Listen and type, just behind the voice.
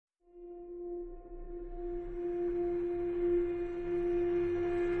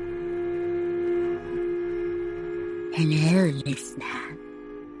Hello, listener.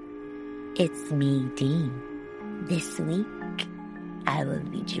 It's me, Dean. This week, I will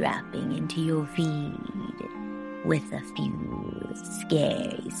be dropping into your feed with a few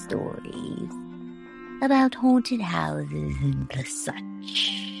scary stories about haunted houses and the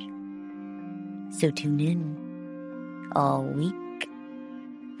such. So tune in all week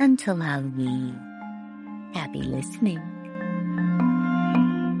until Halloween. Happy listening.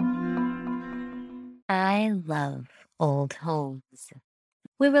 I love old homes.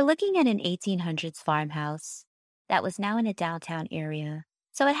 We were looking at an 1800s farmhouse that was now in a downtown area,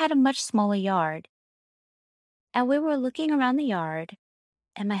 so it had a much smaller yard. And we were looking around the yard,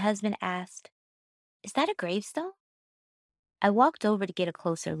 and my husband asked, "Is that a gravestone?" I walked over to get a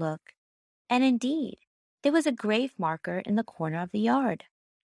closer look, and indeed, there was a grave marker in the corner of the yard.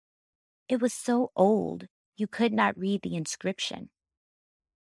 It was so old, you could not read the inscription.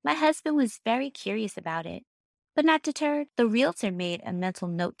 My husband was very curious about it, but not deterred, the realtor made a mental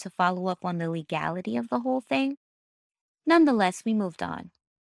note to follow up on the legality of the whole thing. Nonetheless, we moved on.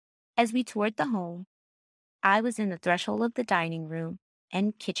 As we toured the home, I was in the threshold of the dining room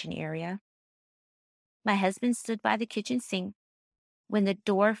and kitchen area. My husband stood by the kitchen sink when the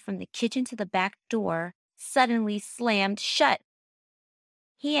door from the kitchen to the back door suddenly slammed shut.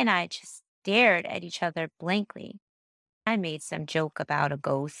 He and I just stared at each other blankly. I made some joke about a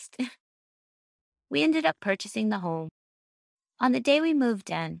ghost. We ended up purchasing the home. On the day we moved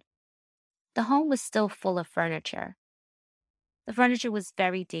in, the home was still full of furniture. The furniture was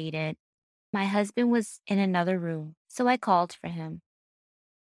very dated. My husband was in another room, so I called for him.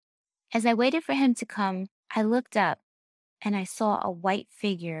 As I waited for him to come, I looked up and I saw a white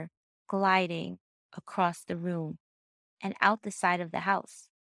figure gliding across the room and out the side of the house,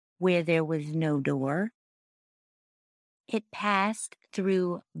 where there was no door. It passed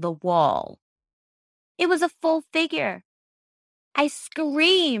through the wall. It was a full figure. I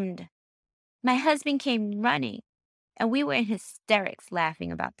screamed. My husband came running, and we were in hysterics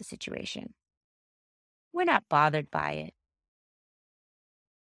laughing about the situation. We're not bothered by it.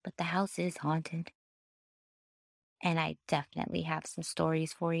 But the house is haunted. And I definitely have some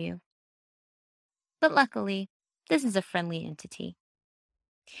stories for you. But luckily, this is a friendly entity.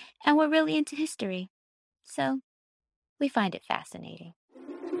 And we're really into history. So we find it fascinating.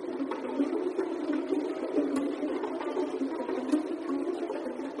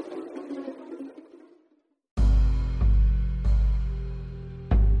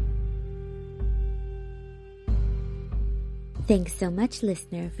 Thanks so much,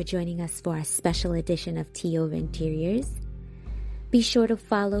 listener, for joining us for our special edition of Tea Over Interiors. Be sure to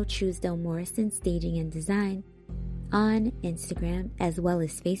follow Truesdale Morrison Staging and Design on Instagram as well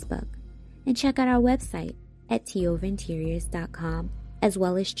as Facebook. And check out our website at teaoverinteriors.com as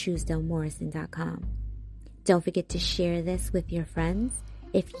well as truesdalemorrison.com. Don't forget to share this with your friends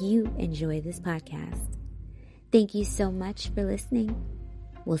if you enjoy this podcast. Thank you so much for listening.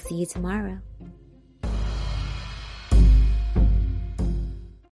 We'll see you tomorrow.